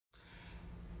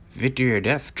Victory or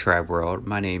Death, Tribe World.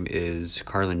 My name is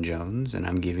Carlin Jones, and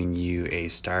I'm giving you a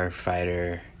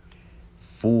Starfighter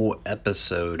full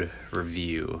episode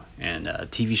review. And a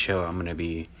TV show I'm going to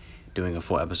be doing a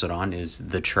full episode on is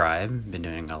The Tribe. Been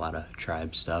doing a lot of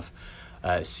Tribe stuff.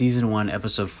 Season 1,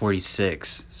 episode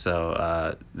 46.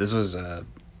 So this was a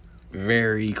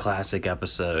very classic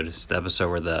episode. It's the episode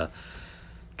where the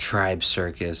Tribe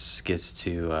Circus gets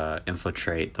to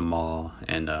infiltrate the mall,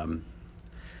 and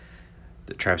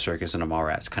the Tribe Circus and the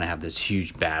Mallrats kind of have this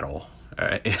huge battle,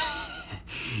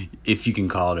 if you can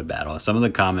call it a battle. Some of the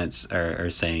comments are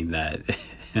saying that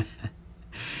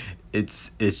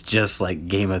it's just like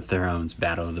Game of Thrones,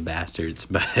 Battle of the Bastards,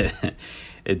 but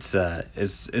it's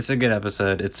a good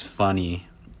episode. It's funny.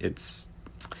 It's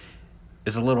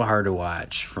a little hard to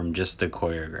watch from just the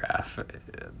choreograph.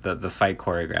 The fight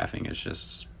choreographing is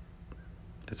just,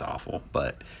 it's awful,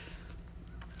 but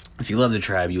if you love The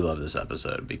Tribe, you love this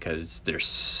episode because there's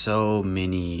so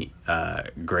many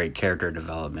great character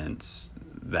developments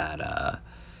that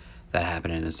happen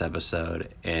in this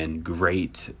episode, and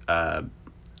great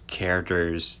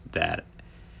characters that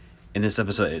in this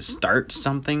episode it starts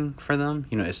something for them.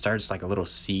 You know, it starts like a little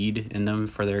seed in them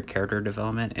for their character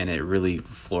development, and it really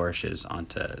flourishes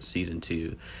onto season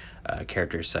 2.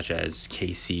 Characters such as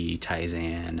Casey,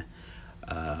 Tyzan,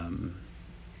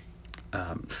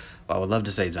 I would love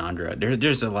to say Zandra.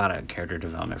 There's a lot of character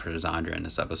development for Zandra in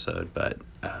this episode, but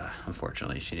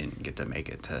unfortunately she didn't get to make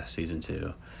it to season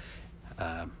 2.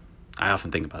 I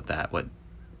often think about that, what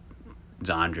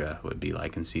Zandra would be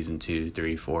like in season 2,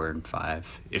 3, 4, and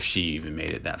 5, if she even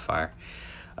made it that far.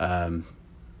 But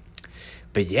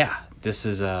yeah, this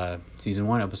is season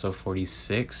 1, episode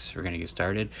 46. We're gonna get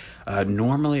started.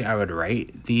 Normally I would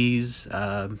write these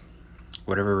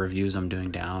whatever reviews I'm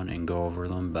doing down and go over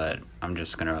them, but I'm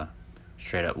just gonna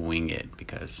straight up wing it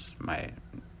because my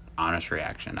honest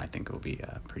reaction, I think, will be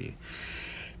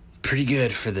pretty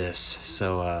good for this.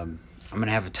 So I'm gonna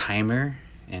have a timer,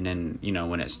 and then, you know,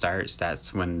 when it starts,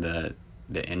 that's when the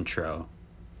intro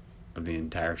of the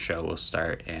entire show will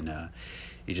start, and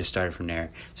you just start it from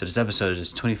there. So this episode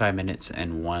is 25 minutes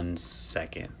and 1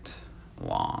 second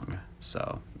long,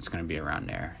 so it's gonna be around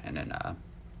there, and then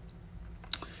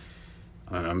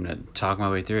I'm gonna talk my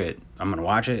way through it. I'm gonna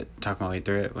watch it, talk my way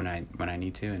through it when I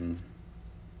need to, and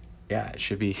yeah, it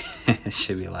should be it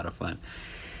should be a lot of fun.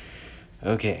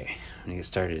 Okay, I'm gonna get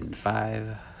started in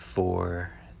 5,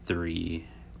 4, 3,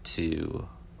 2,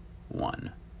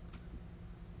 1.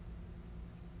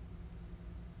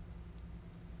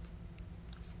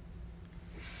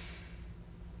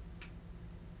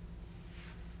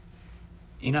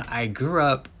 You know, I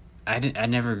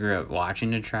never grew up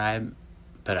watching The Tribe,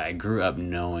 but I grew up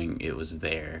knowing it was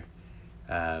there.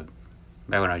 Back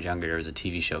when I was younger, there was a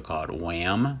TV show called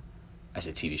Wham. I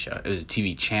said TV show. It was a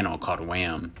TV channel called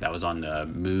Wham that was on the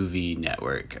movie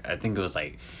network. I think it was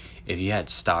like, if you had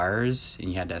Stars and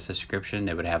you had that subscription,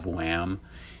 they would have Wham.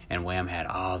 And Wham had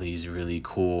all these really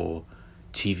cool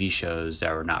TV shows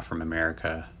that were not from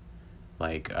America.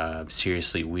 Like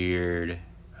Seriously Weird,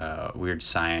 Weird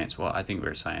Science. Well, I think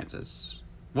Weird Science is...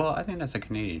 Well, I think that's a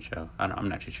Canadian show. I'm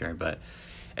not too sure, but...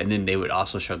 And then they would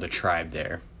also show The Tribe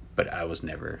there, but I was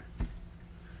never...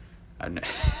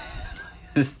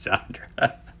 Sandra.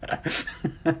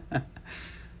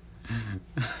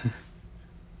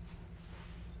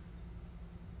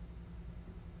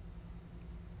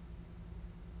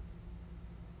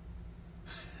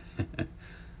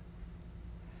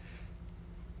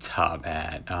 Top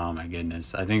Hat. Oh my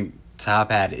goodness. I think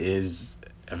Top Hat is...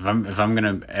 If I'm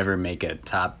gonna ever make a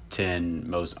top 10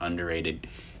 most underrated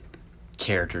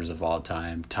characters of all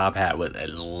time, Top Hat would at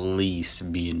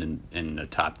least be in the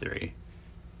top 3.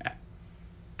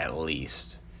 At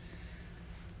least.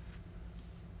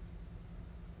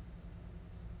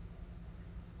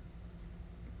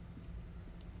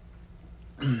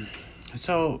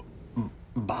 So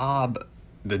Bob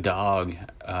the dog,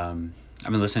 I've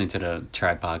been listening to the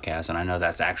Tribe podcast, and I know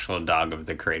that's the actual dog of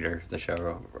the creator of the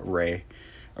show,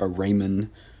 Raymond.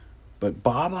 But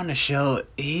Bob on the show,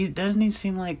 doesn't he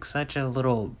seem like such a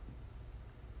little,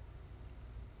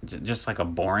 just like a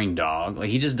boring dog? Like,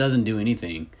 he just doesn't do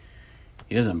anything.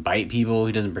 He doesn't bite people.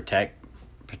 He doesn't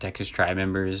protect his tribe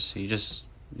members. He's just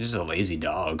a lazy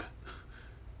dog.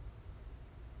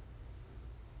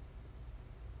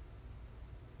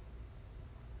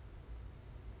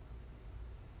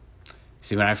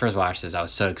 See, when I first watched this, I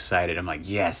was so excited. I'm like,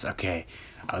 yes, okay.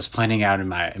 I was planning out in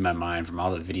my mind from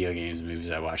all the video games and movies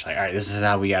I watched, like, all right, this is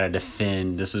how we gotta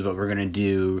defend. This is what we're gonna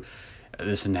do.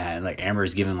 This and that. And like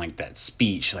Amber's giving like that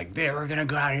speech, like, there, we're gonna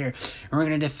go out here and we're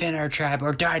gonna defend our tribe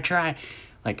or die trying.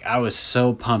 Like, I was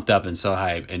so pumped up and so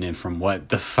hyped, and then from what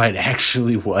the fight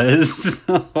actually was,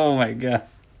 oh my god.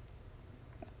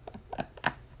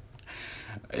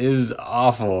 It was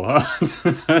awful.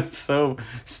 It's so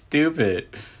stupid.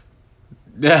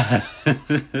 Yeah.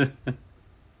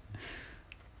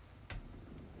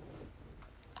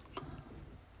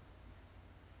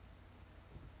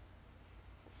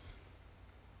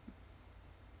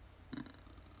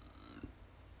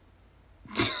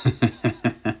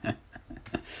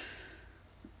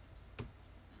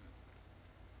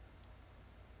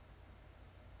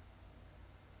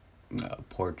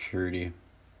 Poor Trudy.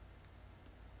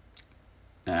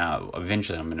 Now,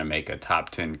 eventually, I'm gonna make a top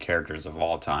 10 characters of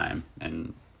all time,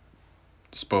 and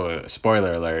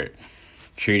spoiler alert,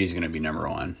 Trudy's gonna be number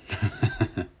one.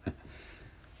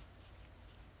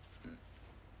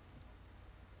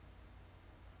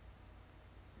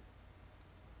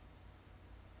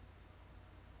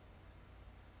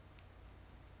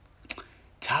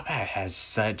 Top Hat has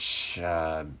such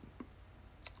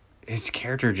his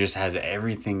character just has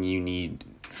everything you need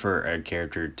for a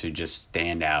character to just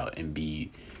stand out and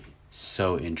be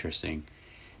so interesting.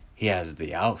 He has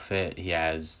the outfit, he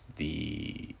has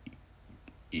the,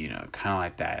 kind of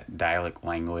like that dialect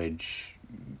language,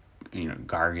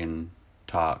 Gargan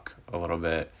talk a little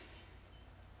bit.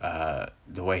 The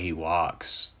way he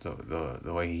walks,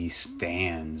 the way he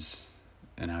stands,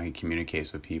 and how he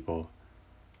communicates with people.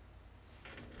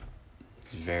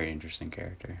 He's a very interesting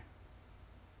character.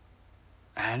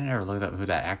 I never looked up who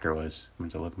that actor was. I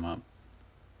went to look him up.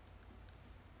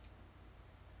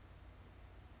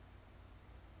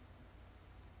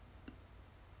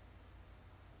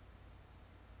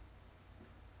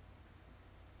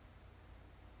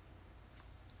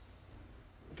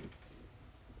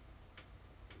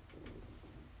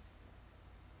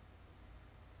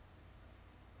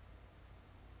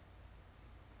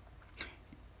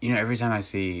 Every time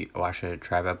I watch a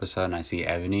Tribe episode and I see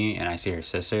Ebony and I see her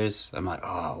sisters, I'm like,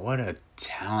 oh, what a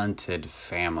talented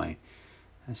family.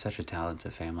 That's such a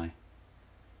talented family.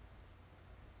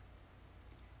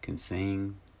 Can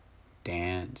sing,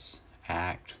 dance,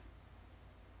 act.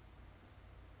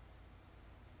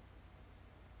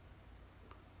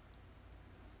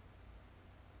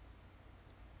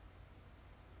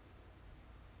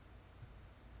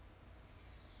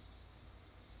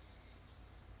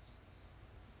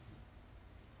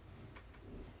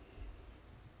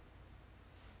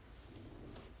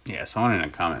 Yeah, someone in a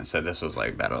comment said this was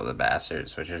like Battle of the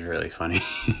Bastards, which is really funny.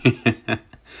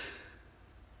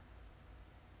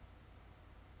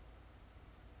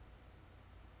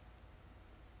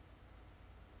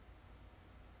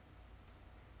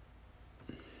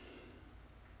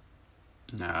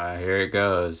 Here it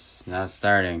goes. Now it's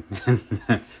starting.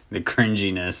 The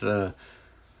cringiness.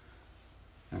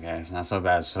 Okay, it's not so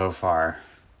bad so far.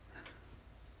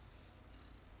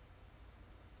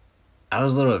 I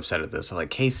was a little upset at this. I'm like,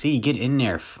 KC, get in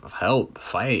there, help,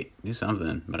 fight, do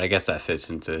something. But I guess that fits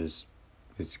into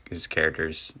his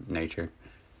character's nature.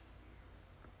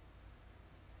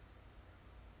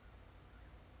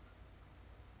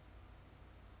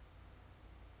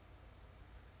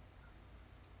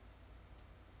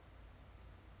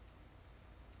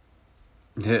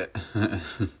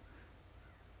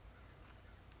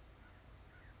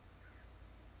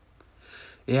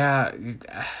 Yeah,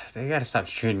 they gotta stop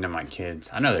treating them like kids.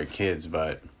 I know they're kids,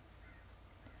 but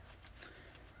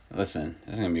listen,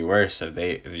 it's gonna be worse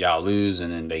if y'all lose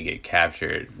and then they get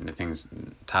captured. The things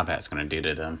Top Hat's gonna do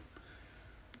to them.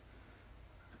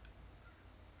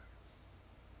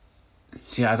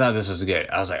 See, I thought this was good.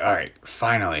 I was like, all right,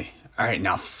 finally. All right,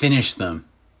 now finish them.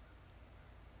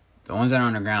 The ones that are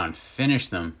on the ground, finish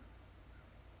them.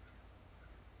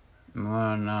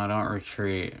 Well, no, don't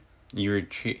retreat. You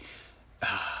retreat.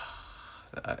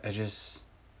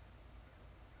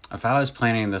 If I was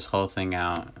planning this whole thing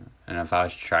out, and if I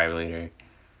was tribe leader,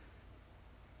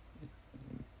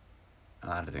 a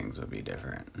lot of things would be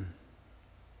different.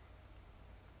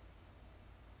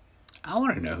 I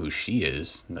want to know who she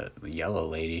is, the yellow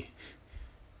lady.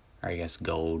 Or I guess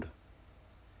gold.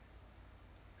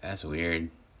 That's weird.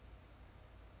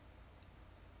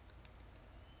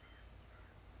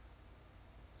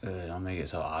 Don't make it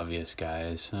so obvious,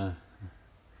 guys.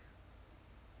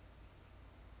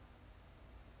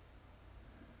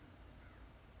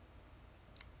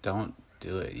 Don't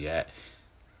do it yet.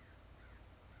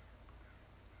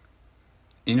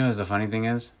 What the funny thing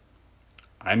is?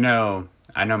 I know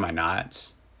my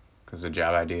knots, because the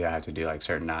job I do, I have to do like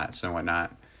certain knots and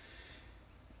whatnot.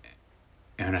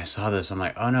 And when I saw this, I'm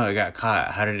like, oh no, it got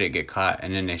caught. How did it get caught?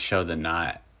 And then they show the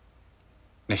knot.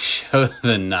 They show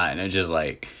the knot, and it's just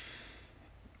like,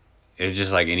 it's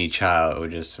just like any child would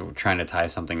just trying to tie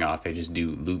something off. They just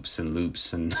do loops and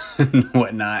loops and, and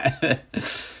whatnot. I'm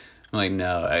like,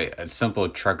 no, a simple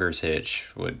trucker's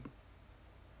hitch would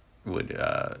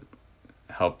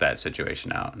help that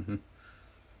situation out.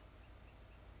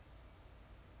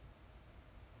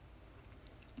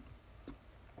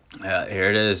 Here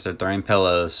it is. They're throwing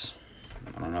pillows.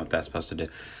 I don't know what that's supposed to do.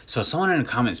 So someone in the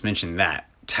comments mentioned that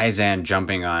Taizan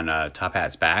jumping on Top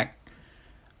Hat's back.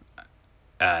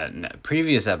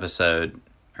 Previous episodes,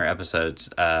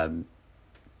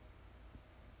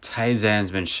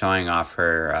 Taizan's been showing off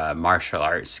her martial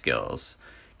arts skills,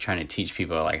 trying to teach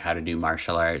people like how to do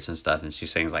martial arts and stuff, and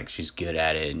she's saying like she's good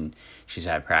at it and she's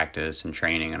had practice and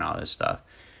training and all this stuff.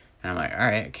 And I'm like, all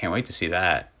right, I can't wait to see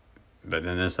that. But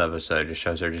then this episode just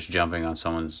shows her just jumping on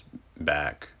someone's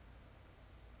back.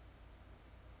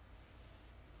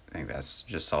 I think that's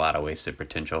just a lot of wasted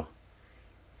potential.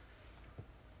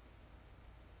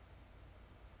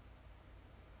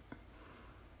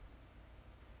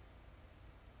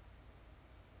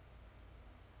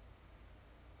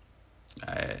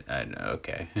 I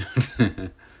okay.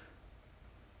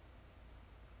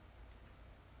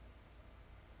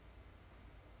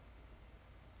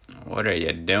 What are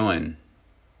you doing?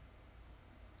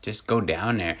 Just go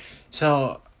down there.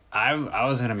 So I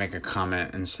was gonna make a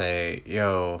comment and say,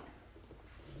 yo,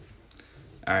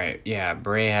 all right, yeah,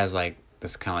 Bray has like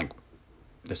this kind of like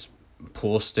this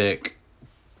pool stick,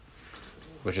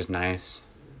 which is nice.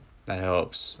 That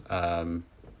helps.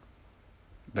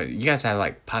 But you guys have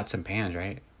like pots and pans,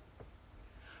 right?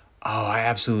 Oh, I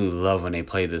absolutely love when they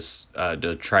play this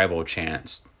the tribal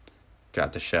chants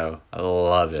throughout the show. I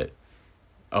love it.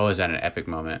 Oh, is that an epic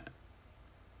moment?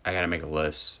 I gotta make a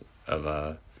list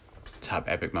of top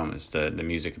epic moments. The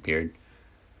music appeared.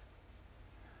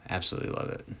 Absolutely love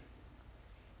it.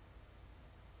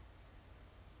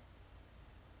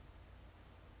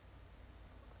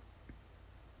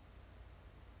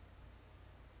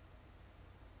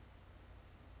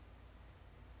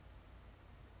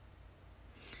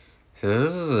 So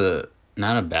this is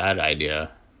not a bad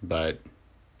idea, but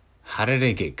how did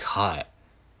it get caught?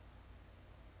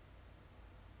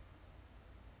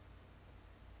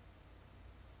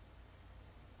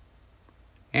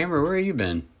 Amber, where have you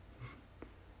been?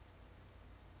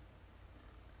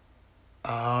 Oh,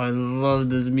 I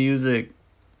love this music.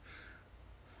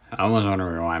 I almost want to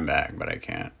rewind back, but I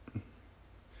can't.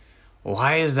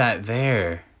 Why is that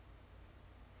there?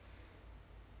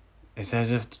 It's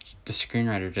as if the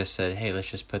screenwriter just said, hey, let's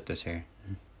just put this here.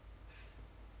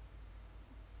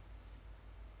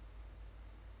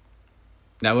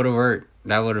 That would have worked.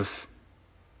 That would have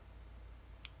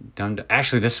done.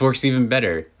 Actually, this works even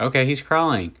better. Okay, he's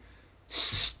crawling.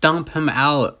 Stomp him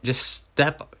out. Just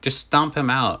stomp him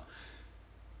out.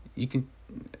 You can.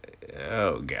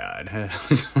 Oh, God.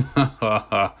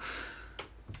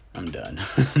 I'm done.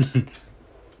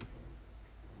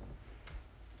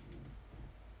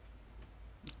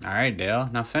 All right, Dale.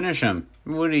 Now finish him.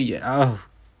 What are you? Oh,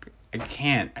 I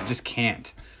can't. I just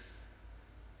can't.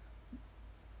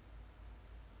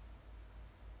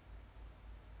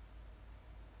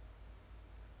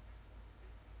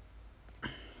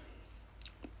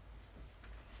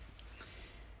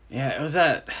 Yeah, it was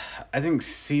that. I think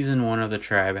season 1 of the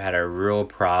Tribe had a real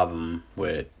problem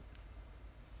with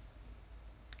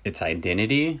its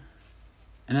identity,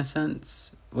 in a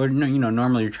sense. Where,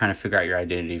 normally you're trying to figure out your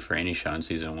identity for any show in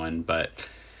season 1, but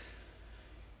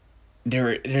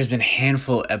there's been a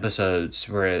handful of episodes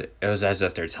where it was as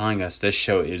if they're telling us this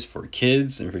show is for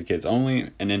kids and for kids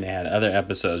only, and then they had other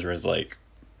episodes where it's like,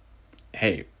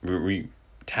 hey, we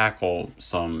tackle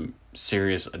some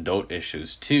serious adult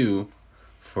issues too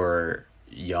for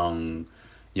young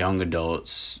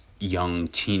adults, young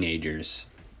teenagers,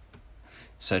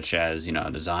 such as, the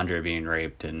Zandra being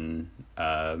raped and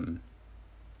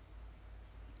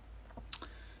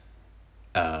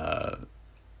a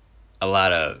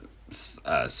lot of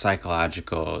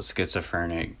psychological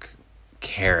schizophrenic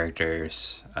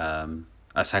characters,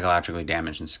 psychologically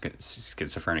damaged and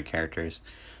schizophrenic characters,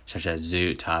 such as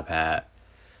Zoot, Top Hat,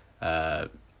 the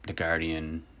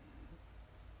Guardian,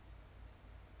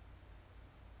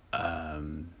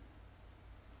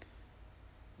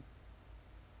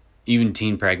 even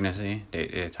teen pregnancy.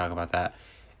 They talk about that.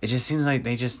 It just seems like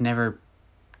they just never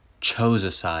chose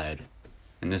a side.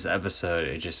 In this episode,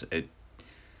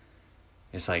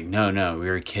 it's like, no,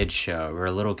 we're a kid's show. We're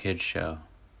a little kid's show.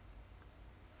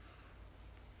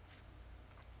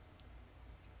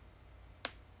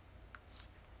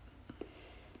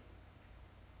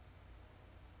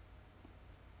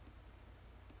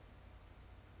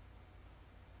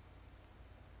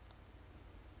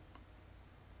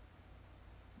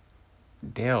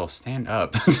 Dale, stand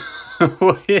up.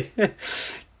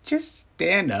 Just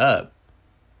stand up.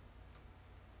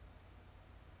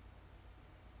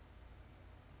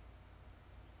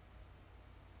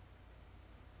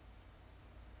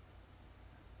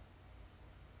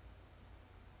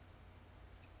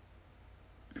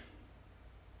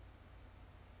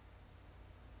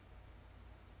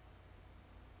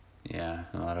 Yeah,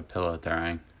 a lot of pillow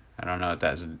throwing. I don't know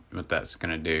what that's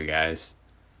gonna do, guys.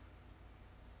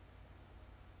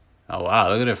 Oh wow,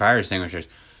 look at the fire extinguishers.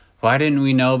 Why didn't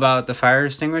we know about the fire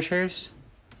extinguishers?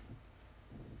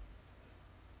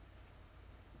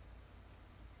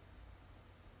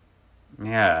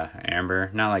 Yeah, Amber.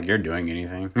 Not like you're doing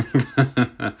anything.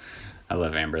 I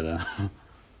love Amber though.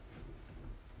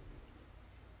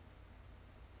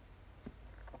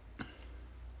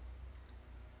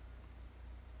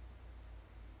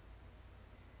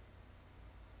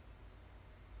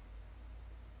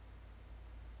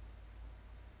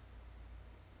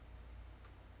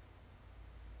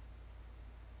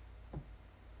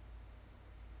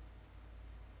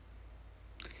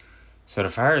 So the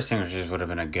fire extinguishers would have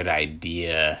been a good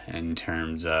idea in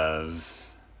terms of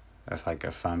if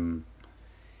I'm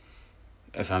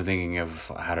thinking of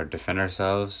how to defend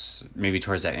ourselves, maybe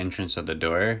towards that entrance of the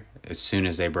door, as soon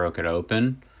as they broke it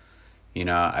open,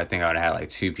 I think I would have had like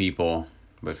two people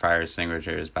with fire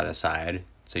extinguishers by the side,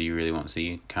 so you really won't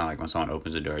see. Kind of like when someone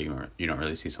opens the door, you don't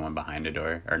really see someone behind the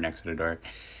door or next to the door,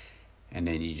 and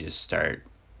then you just start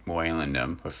wailing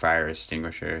them with fire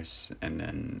extinguishers, and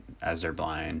then as they're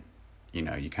blind,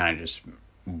 you kind of just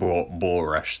bull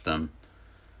rush them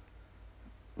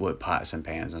with pots and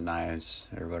pans and knives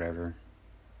or whatever.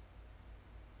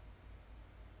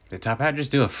 The top hat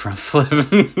just do a front flip.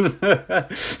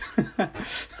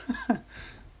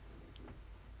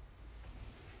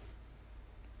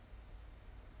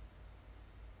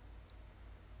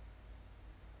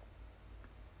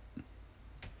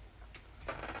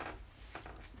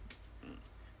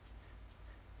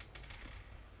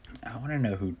 I want to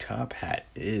know who Top Hat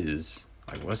is.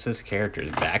 Like, what's this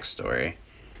character's backstory?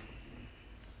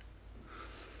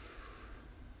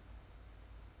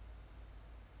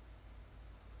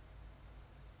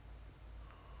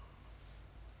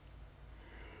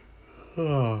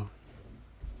 Oh.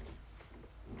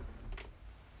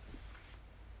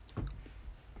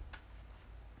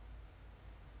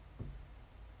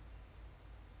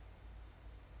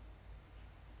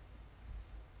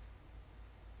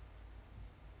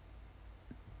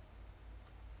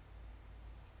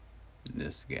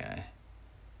 This guy.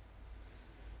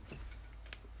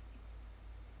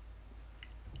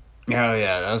 Oh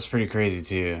yeah, that was pretty crazy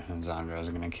too. Zandra was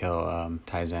gonna kill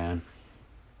Taizan.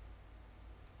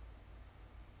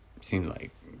 Seems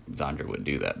like Zandra would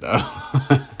do that though.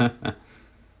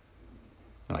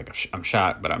 Like I'm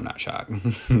shocked, but I'm not shocked.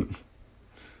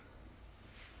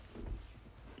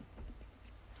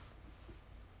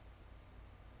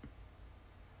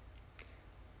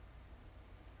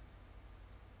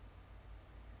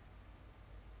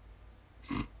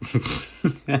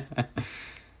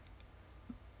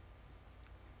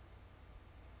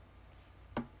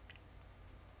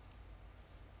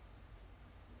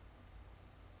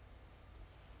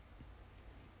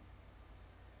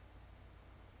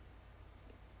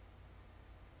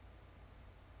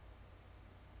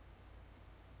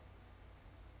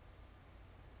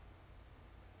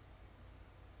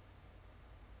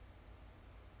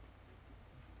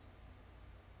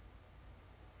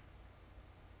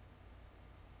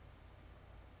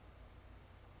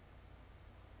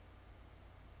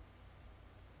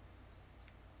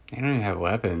 They don't even have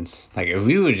weapons. Like, if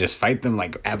we would just fight them,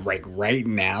 like right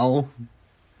now,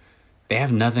 they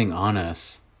have nothing on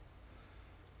us.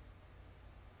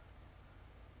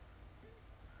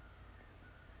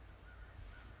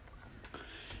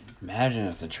 Imagine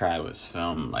if the Tribe was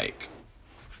filmed, like,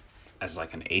 as,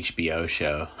 like, an HBO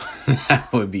show. That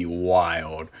would be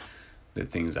wild, the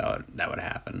things that would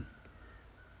happen.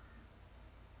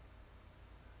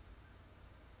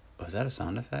 Was that a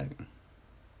sound effect?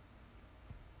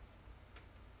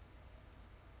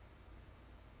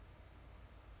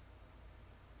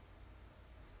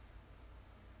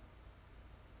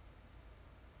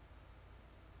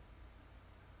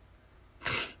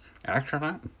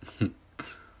 Astronaut? I'm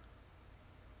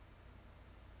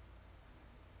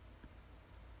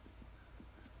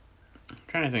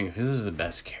trying to think of who's the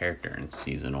best character in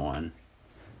season 1.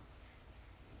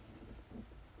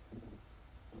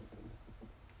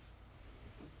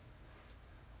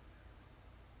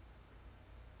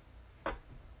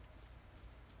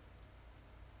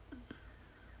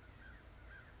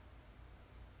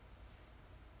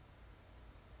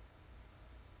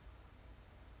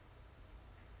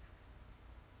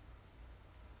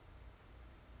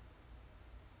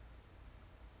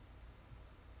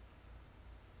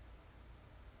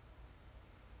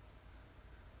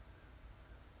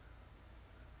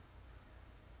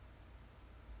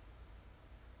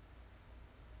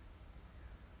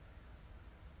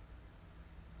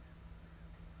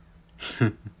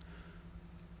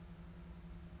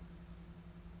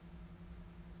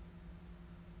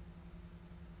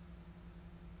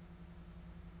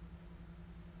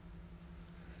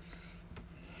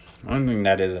 One thing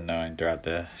that is annoying throughout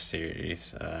the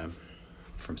series,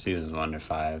 from seasons 1 to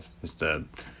 5, is the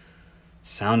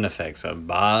sound effects of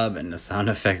Bob and the sound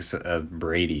effects of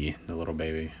Brady, the little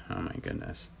baby. Oh my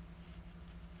goodness.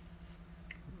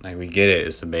 Like, we get it,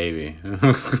 it's a baby.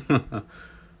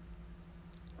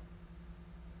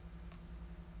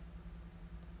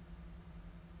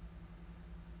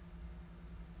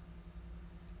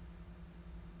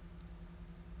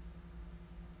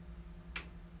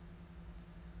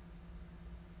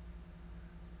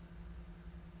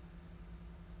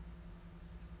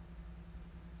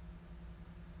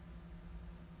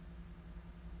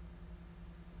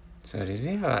 So does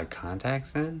he have like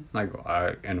contacts in? Like,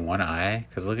 in one eye?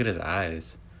 Because look at his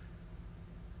eyes.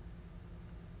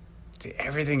 See,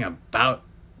 everything about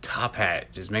Top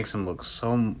Hat just makes him look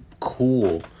so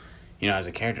cool, as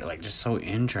a character, like, just so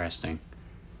interesting.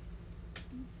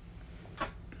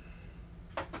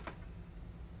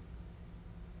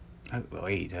 The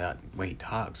way he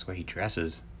talks, the way he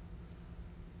dresses.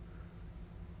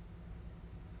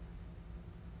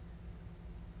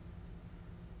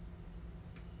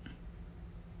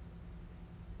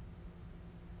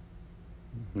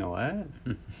 You know what?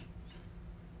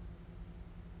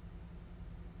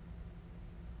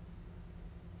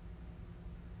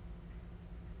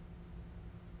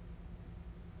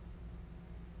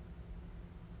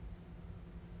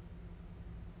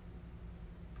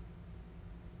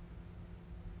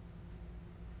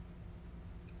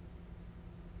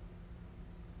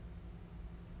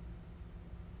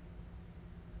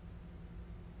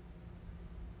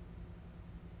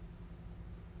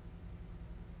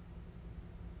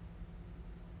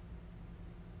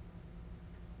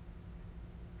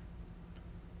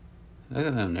 Look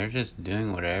at them, they're just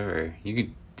doing whatever. You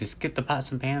could just get the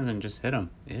pots and pans and just hit them.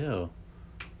 Ew.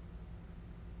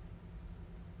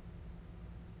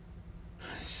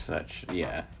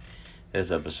 Yeah.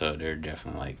 This episode, they're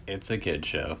definitely like, it's a kid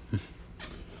show.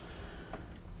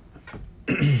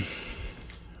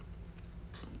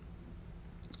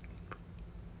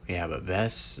 Yeah, but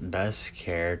best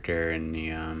character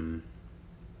in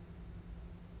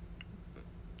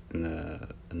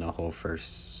the whole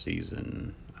first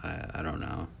season, I don't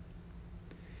know.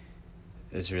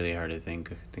 It's really hard to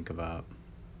think about.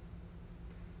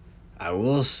 I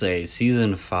will say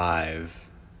season 5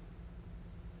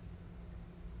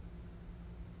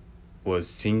 was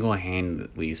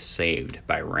single-handedly saved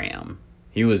by Ram.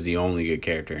 He was the only good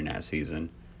character in that season.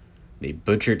 They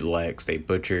butchered Lex, they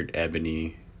butchered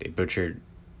Ebony, they butchered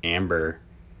Amber.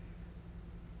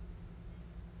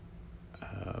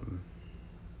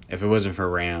 If it wasn't for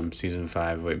Ram, season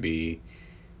 5 would be...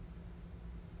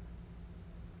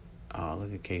 Oh,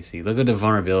 look at Casey. Look at the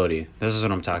vulnerability. This is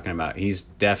what I'm talking about. He's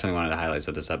definitely one of the highlights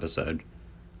of this episode.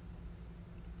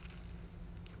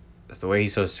 It's the way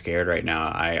he's so scared right now.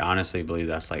 I honestly believe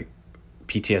that's like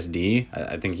PTSD.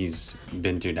 I think he's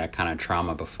been through that kind of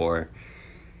trauma before.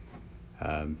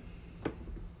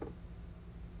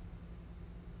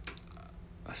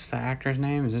 What's the actor's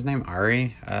name? Is his name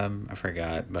Ari? I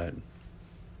forgot, but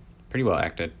pretty well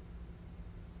acted.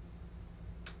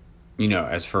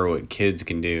 As for what kids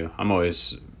can do, I'm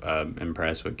always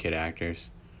impressed with kid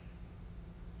actors.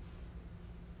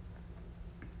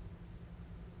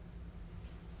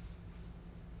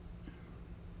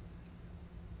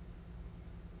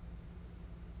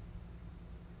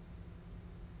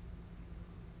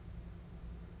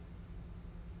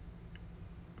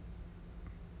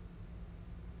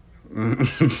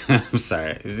 I'm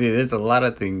sorry. See, there's a lot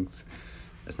of things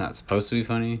that's not supposed to be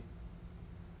funny.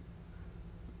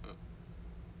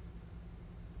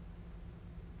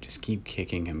 Just keep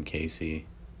kicking him, Casey.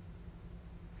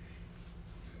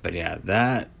 But yeah,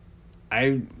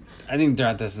 I think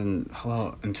throughout this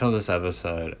until this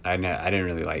episode, I didn't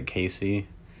really like Casey.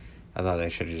 I thought they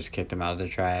should have just kicked him out of the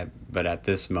tribe. But at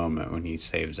this moment, when he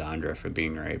saved Zandra for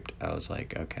being raped, I was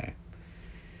like, okay.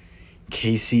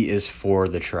 Casey is for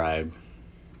the tribe.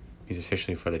 He's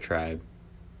officially for the tribe.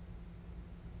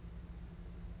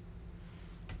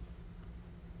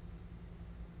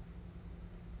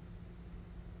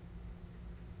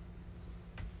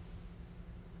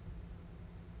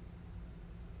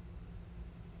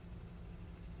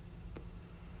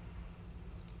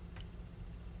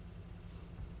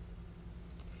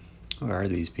 Who are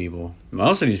these people?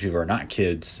 Most of these people are not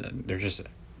kids. They're just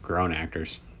grown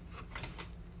actors.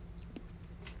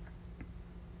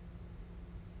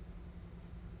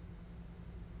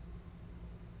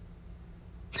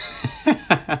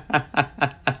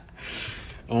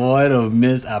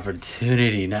 missed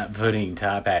opportunity not putting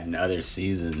Top Hat in other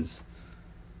seasons.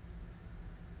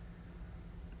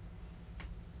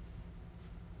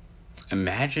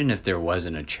 Imagine if there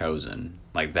wasn't a Chosen.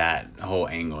 Like, that whole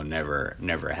angle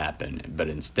never happened. But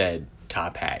instead,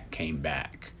 Top Hat came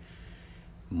back.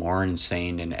 More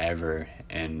insane than ever.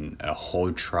 And a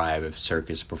whole tribe of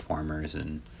circus performers.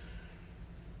 And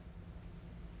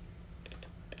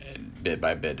bit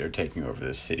by bit, they're taking over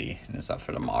the city. And it's up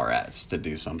for the Mallrats to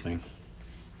do something.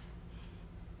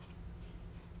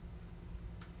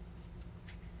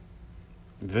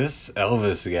 This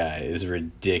Elvis guy is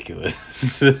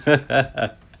ridiculous. There's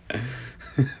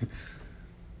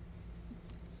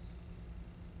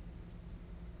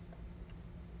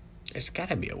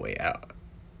gotta be a way out.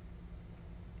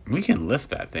 We can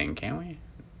lift that thing, can't we?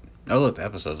 Oh, look, the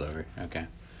episode's over. Okay.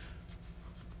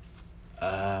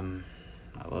 I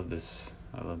love this.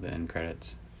 I love the end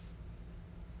credits.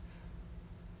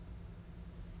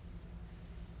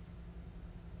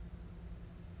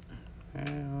 Where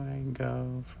do I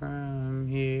go from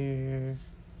here?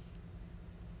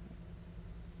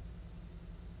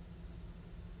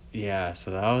 Yeah,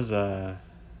 so that was the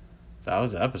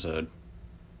episode.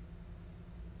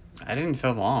 I didn't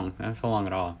feel long. I didn't feel long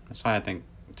at all. That's why I think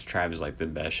The Tribe is like the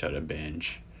best show to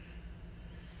binge.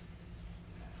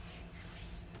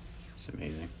 It's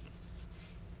amazing.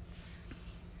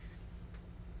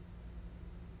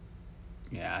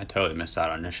 Yeah, I totally missed out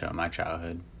on this show in my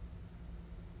childhood.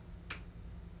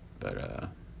 But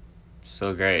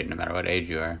still great no matter what age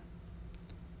you are.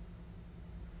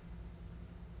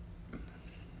 You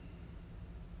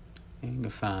can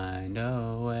find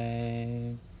a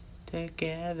way,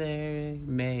 together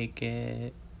make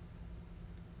it.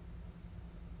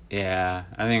 Yeah,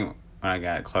 I think when I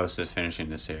got close to finishing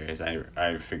the series,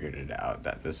 I figured it out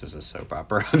that this is a soap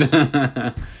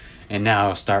opera. And now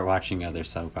I'll start watching other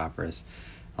soap operas.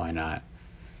 Why not?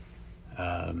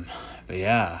 But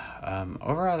yeah,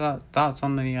 overall thoughts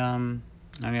on the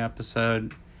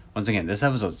episode. Once again, this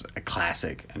episode's a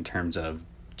classic in terms of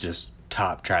just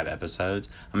top Tribe episodes.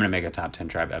 I'm gonna make a top 10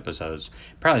 Tribe episodes,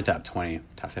 probably top 20,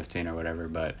 top 15 or whatever.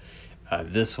 But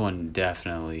this one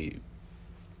definitely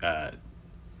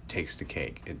takes the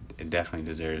cake. It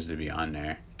definitely deserves to be on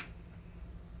there.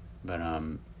 But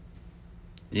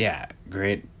yeah,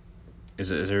 great. It's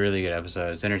a really good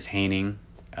episode. It's entertaining.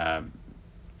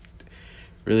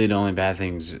 Really, the only bad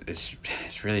things is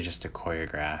it's really just the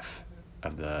choreograph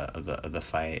of the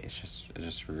fight. It's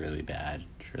just really bad.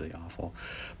 It's really awful.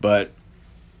 But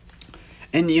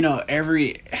and you know,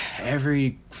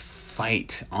 every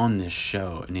fight on this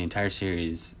show in the entire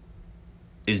series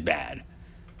is bad.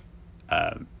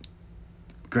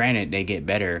 Granted, they get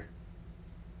better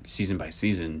season by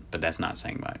season, but that's not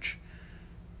saying much.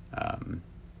 I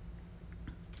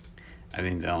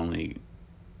think the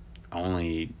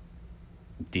only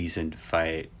decent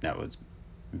fight that was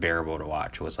bearable to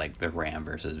watch was like the Ram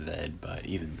versus Ved, but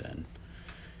even then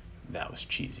that was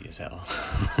cheesy as hell.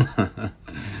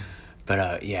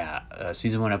 But yeah,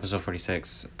 season 1 episode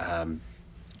 46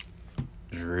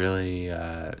 really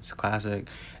it's a classic.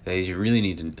 They really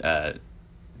need to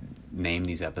name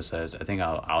these episodes. I think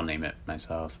I'll name it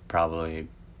myself, probably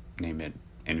name it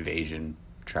Invasion,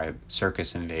 Tribe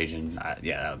Circus Invasion.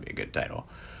 Yeah, that would be a good title.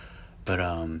 But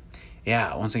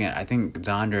yeah, once again, I think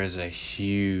Zandra is a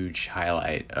huge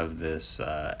highlight of this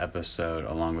episode,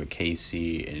 along with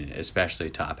Casey and especially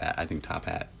Top Hat. I think Top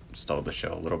Hat stole the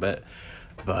show a little bit,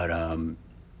 but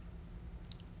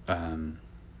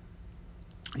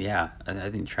yeah, I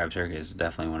think Tribe Circus is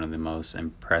definitely one of the most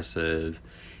impressive,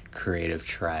 creative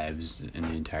tribes in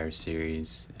the entire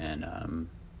series, and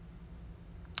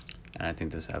I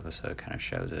think this episode kind of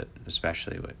shows it,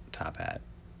 especially with Top Hat,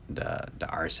 the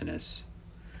arsonist.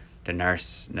 The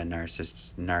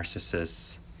narcissist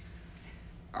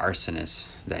arsonist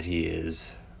that he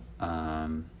is.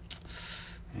 Anything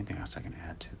else I can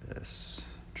add to this?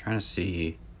 I'm trying to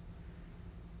see.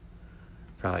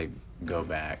 Probably go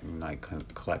back and like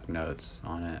collect notes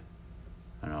on it.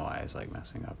 I don't know why it's like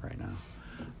messing up right now,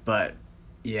 but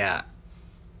yeah,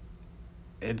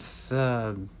 it's.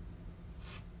 I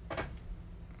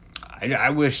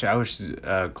wish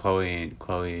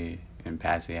Cloe and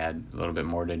Patsy had a little bit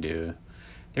more to do.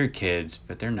 They're kids,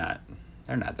 but they're not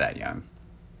that young.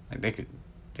 Like they could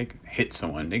hit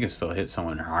someone. They could still hit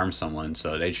someone or harm someone,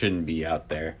 so they shouldn't be out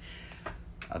there.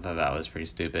 I thought that was pretty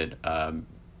stupid.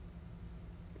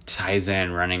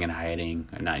 Taizan running and hiding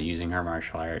and not using her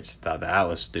martial arts. Thought that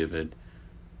was stupid.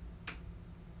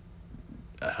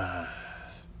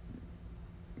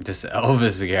 This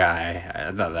Elvis guy,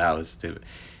 I thought that was stupid.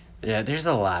 Yeah, there's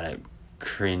a lot of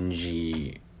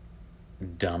cringy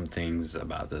dumb things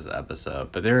about this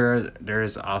episode, but there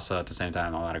is also at the same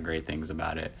time a lot of great things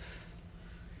about it.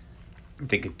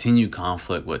 The continued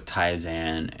conflict with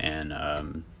Taizan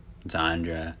and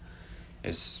Zandra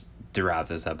is throughout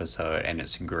this episode, and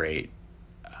it's great.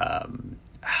 Man,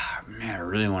 I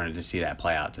really wanted to see that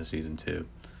play out to season 2.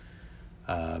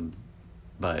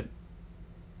 But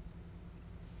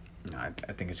no,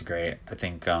 I think it's great. I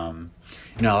think a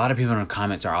lot of people in the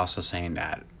comments are also saying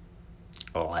that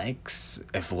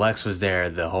if Lex was there,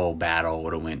 the whole battle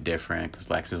would have went different, because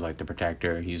Lex is like the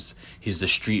protector. He's the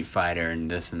street fighter and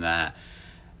this and that.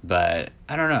 But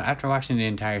I don't know. After watching the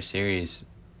entire series,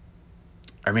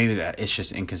 or maybe that it's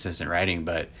just inconsistent writing,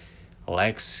 but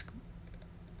Lex,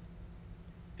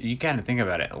 you kind of think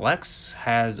about it. Lex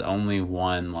has only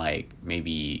won like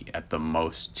maybe at the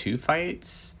most 2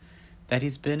 fights that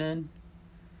he's been in,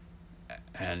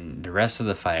 and the rest of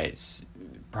the fights,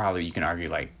 probably you can argue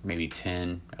like maybe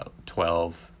 10,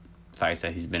 12 fights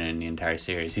that he's been in the entire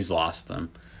series, he's lost them.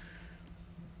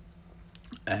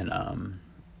 And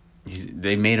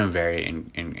they made him very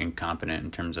incompetent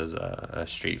in terms of a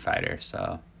street fighter.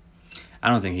 So I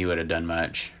don't think he would have done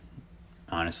much,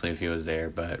 honestly, if he was there.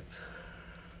 But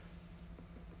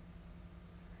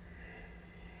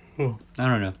I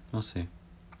don't know. We'll see.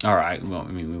 All right. Well,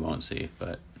 we won't see.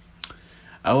 But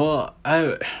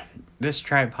this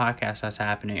Tribe podcast that's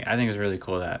happening, I think it's really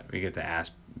cool that we get to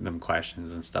ask them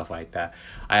questions and stuff like that.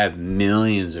 I have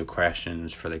millions of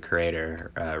questions for the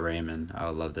creator, Raymond. I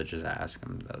would love to just ask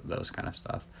him those kind of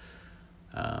stuff.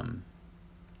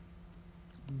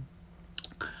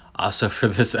 Also, for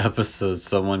this episode,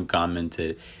 someone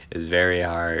commented, it's very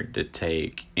hard to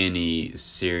take any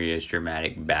serious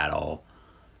dramatic battle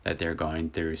that they're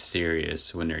going through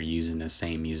serious when they're using the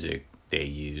same music they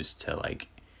use to like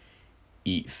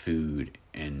eat food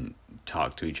and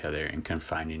talk to each other and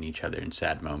confiding each other in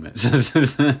sad moments.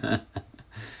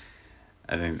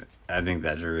 I think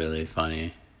that's really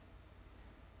funny.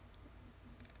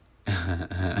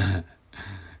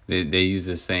 They use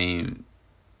the same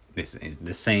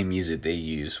music they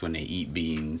use when they eat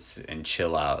beans and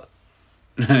chill out.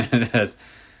 It's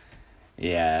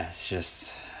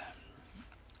just,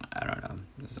 I don't know.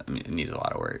 It needs a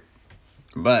lot of work,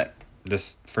 but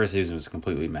this first season was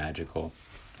completely magical,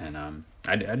 and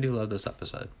I do love this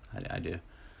episode. I do.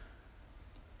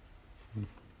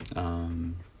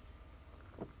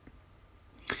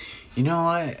 You know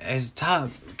what? As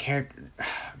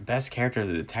best character of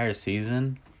the entire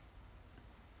season,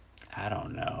 I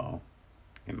don't know.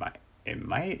 It might be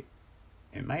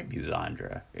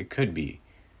Zandra. It could be.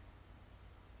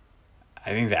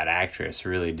 I think that actress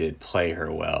really did play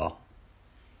her well.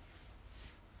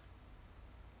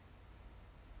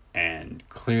 And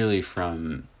clearly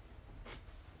because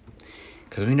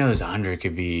we know Zandra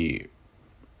could be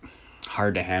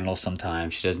hard to handle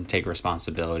sometimes. She doesn't take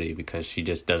responsibility because she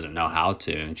just doesn't know how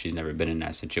to, and she's never been in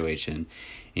that situation.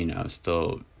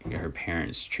 Still her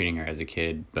parents treating her as a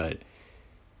kid, but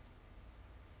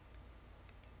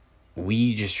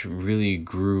we just really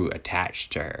grew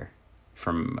attached to her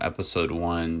from episode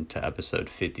 1 to episode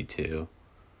 52.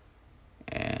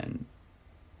 And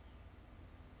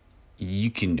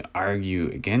you can argue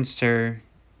against her,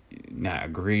 not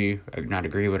agree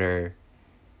with her,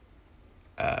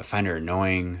 find her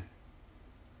annoying,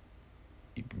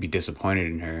 be disappointed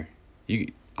in her,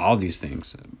 all these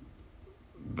things.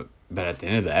 But at the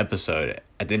end of the episode,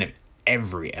 at the end of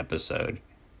every episode,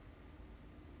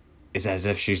 it's as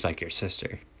if she's like your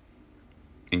sister,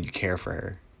 and you care for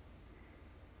her.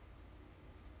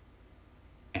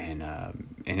 And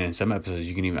in some episodes,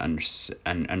 you can even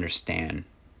understand,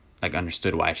 like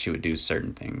understood why she would do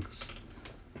certain things.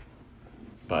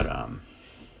 But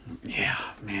yeah,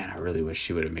 man, I really wish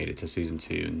she would have made it to season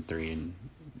 2 and 3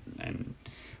 and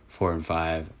 4 and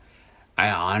 5. I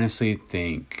honestly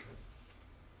think,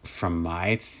 from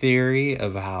my theory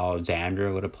of how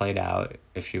Zandra would have played out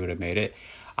if she would have made it,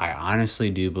 I honestly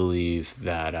do believe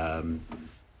that I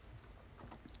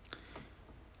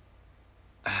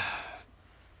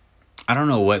don't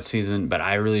know what season, but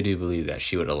I really do believe that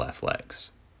she would have left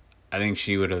Lex. I think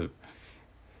she would have,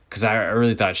 because I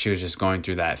really thought she was just going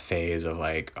through that phase of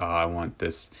like, oh, I want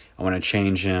this, I want to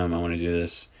change him, I want to do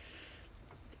this.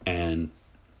 And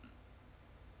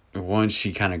once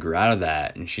she kind of grew out of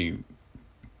that and she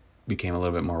became a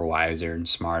little bit more wiser and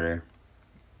smarter,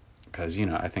 because,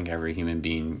 I think every human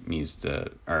being needs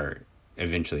to, or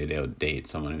eventually they'll date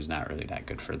someone who's not really that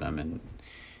good for them, and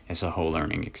it's a whole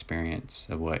learning experience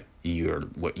of what you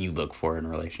look for in a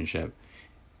relationship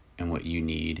and what you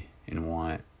need and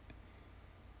want.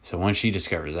 So once she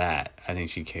discovers that, I think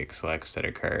she kicks Lex to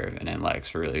the curb, and then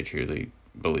Lex really truly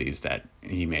believes that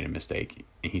he made a mistake.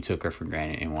 He took her for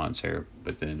granted and wants her,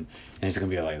 but then and it's gonna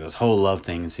be like this whole love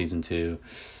thing in season 2,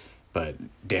 but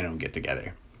they don't get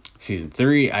together. Season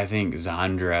 3, I think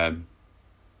Zandra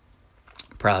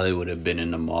probably would have been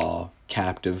in the mall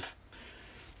captive,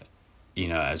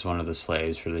 as one of the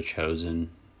slaves for the Chosen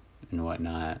and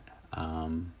whatnot.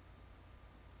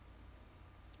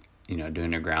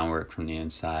 Doing their groundwork from the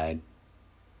inside.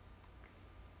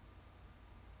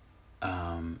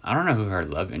 I don't know who her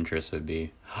love interest would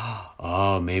be.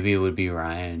 Oh, maybe it would be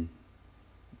Ryan.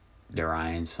 The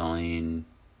Ryan Celine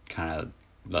kind of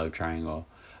love triangle.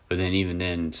 But then even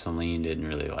then, Celine didn't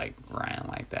really like Ryan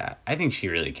like that. I think she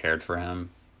really cared for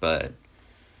him, but in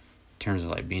terms of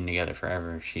like being together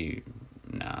forever, she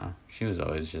was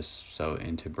always just so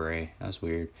into Bray. That's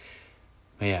weird.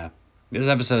 But yeah, this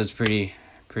episode's pretty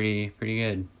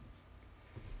good.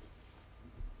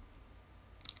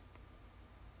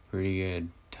 Pretty good.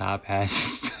 Top has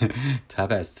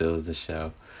steals the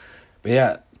show. But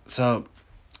yeah, so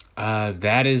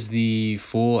that is the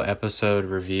full episode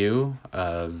review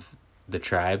of the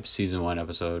Tribe season 1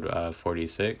 episode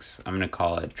 46. I'm gonna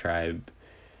call it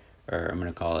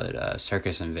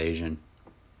Circus Invasion,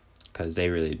 because they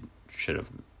really should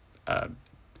have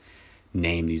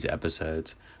named these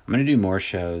episodes. I'm gonna do more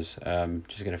shows.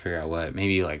 Just gotta figure out what.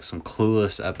 Maybe like some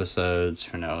Clueless episodes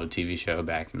from the old TV show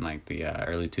back in like the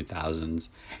early 2000s.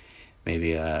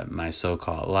 Maybe My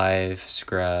So-Called Life,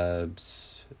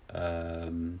 Scrubs,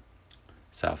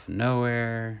 South of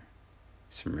Nowhere.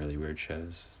 Some really weird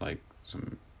shows, like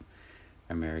some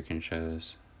American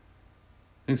shows.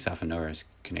 I think South of Nowhere is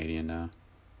Canadian though.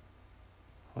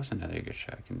 What's another good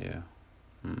show I can do?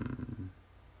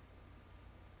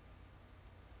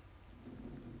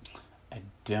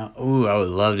 I would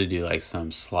love to do like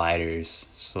some Sliders.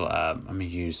 So I'm a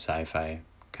huge sci-fi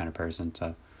kind of person,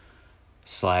 so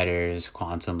Sliders,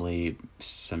 Quantum Leap,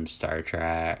 some Star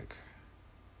Trek.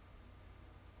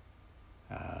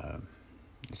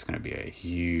 It's gonna be a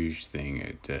huge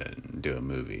thing to do a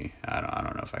movie. I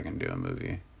don't know if I can do a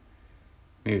movie.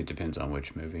 Maybe it depends on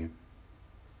which movie.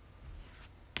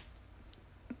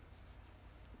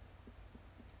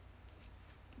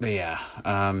 But yeah,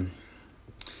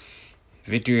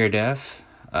 Victory or Death.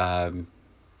 Thank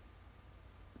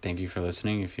you for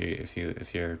listening. If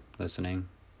you're listening,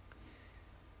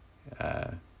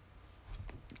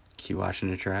 keep watching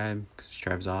the Tribe, because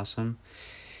Tribe's awesome.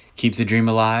 Keep the dream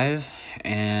alive,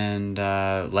 and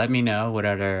let me know what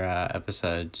other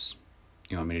episodes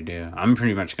you want me to do. I'm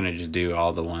pretty much gonna just do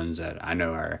all the ones that I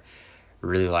know are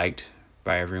really liked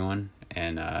by everyone,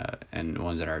 and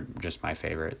ones that are just my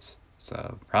favorites.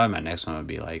 So probably my next one would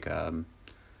be like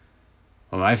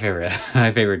my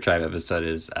favorite Tribe episode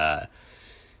is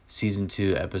season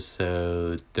 2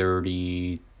 episode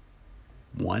 31.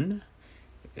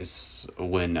 It's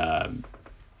when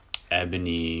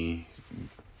Ebony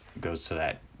goes to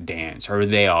that dance, or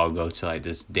they all go to like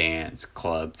this dance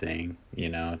club thing,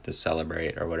 to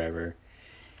celebrate or whatever,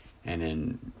 and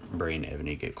then Bray and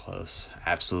Ebony get close.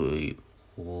 Absolutely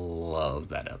love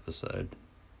that episode.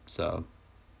 So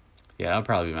yeah, that'll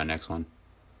probably be my next one.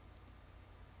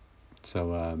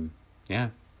 So yeah,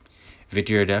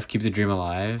 Victory or Death, keep the dream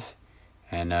alive,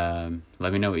 and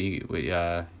let me know what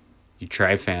you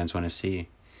Tribe fans want to see,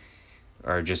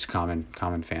 or just common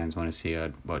fans want to see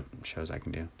what shows I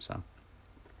can do. So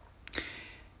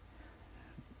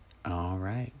all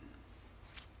right.